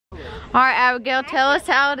All right, Abigail, tell us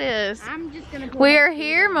how it is. I'm just gonna We are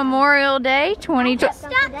here, Memorial Day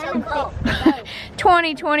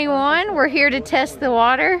 2021. We're here to test the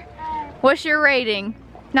water. What's your rating?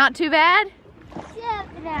 Not too bad?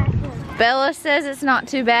 Bella says it's not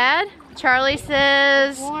too bad. Charlie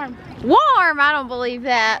says warm. Warm, I don't believe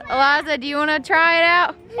that. Eliza, do you want to try it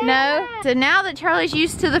out? No? So now that Charlie's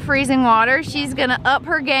used to the freezing water, she's gonna up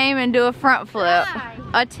her game and do a front flip.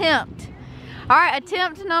 Attempt. All right,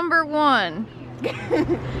 attempt number 1.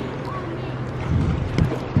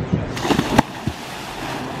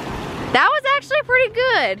 That was actually pretty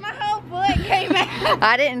good. My whole foot came out.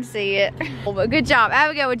 I didn't see it. But good job.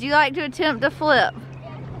 Abigail, would you like to attempt a flip?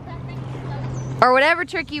 Or whatever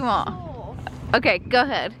trick you want. Okay, go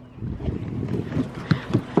ahead.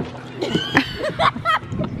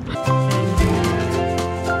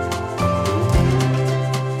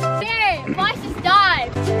 There, watch this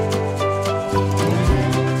dive.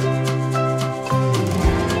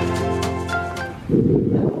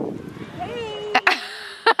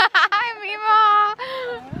 Hi,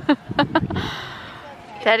 Mima.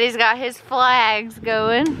 Daddy's got his flags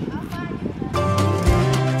going.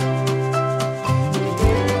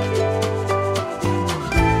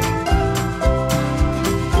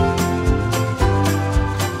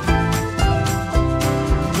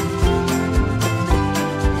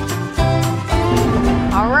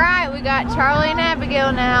 Charlie and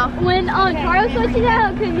Abigail now. When Carlos switches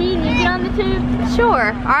out, could he get on the tube?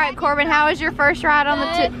 Sure. All right, Corbin, how was your first ride on the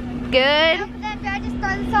tube? Good. I just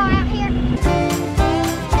throw this all out here.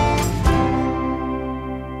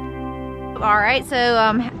 All right,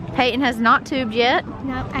 so Peyton has not tubed yet.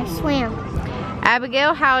 No, I swam.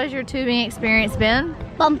 Abigail, how has your tubing experience been?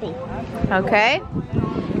 Bumpy. Okay.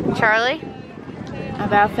 Charlie? I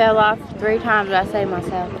about fell off 3 times, I saved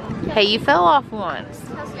myself. Hey, you fell off once.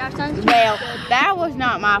 Well, that was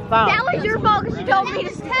not my fault. That was your fault because you told me to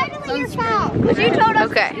totally your fault. Because you told us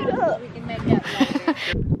okay. to.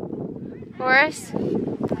 Horace,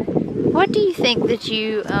 what do you think that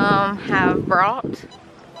you have brought?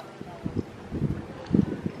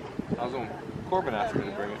 I was on Corbin asked me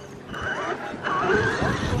to bring it.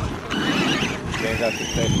 You guys have to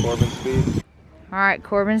take Corbin's speed. All right,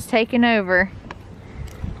 Corbin's taking over.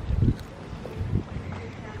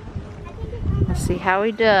 Let's see how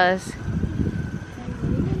he does.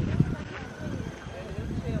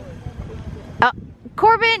 Oh,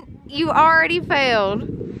 Corbin, you already failed.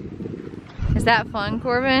 Is that fun,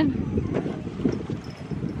 Corbin?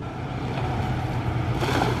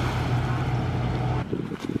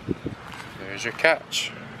 There's your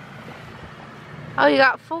catch. Oh, you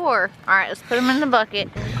got 4. All right, let's put them in the bucket.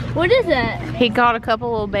 What is it? He caught a couple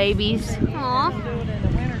little babies. Aw.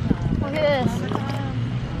 Look at this.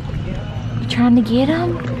 You trying to get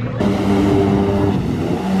them?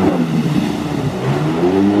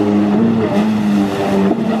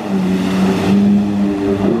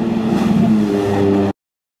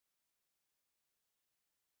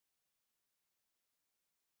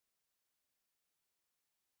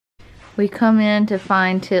 We come in to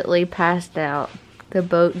find Titley passed out. The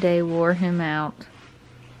boat day wore him out.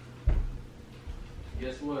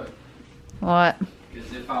 Guess what? What?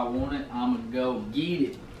 Because if I want it, I'm going to go get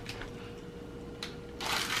it.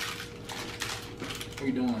 What are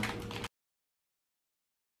you doing?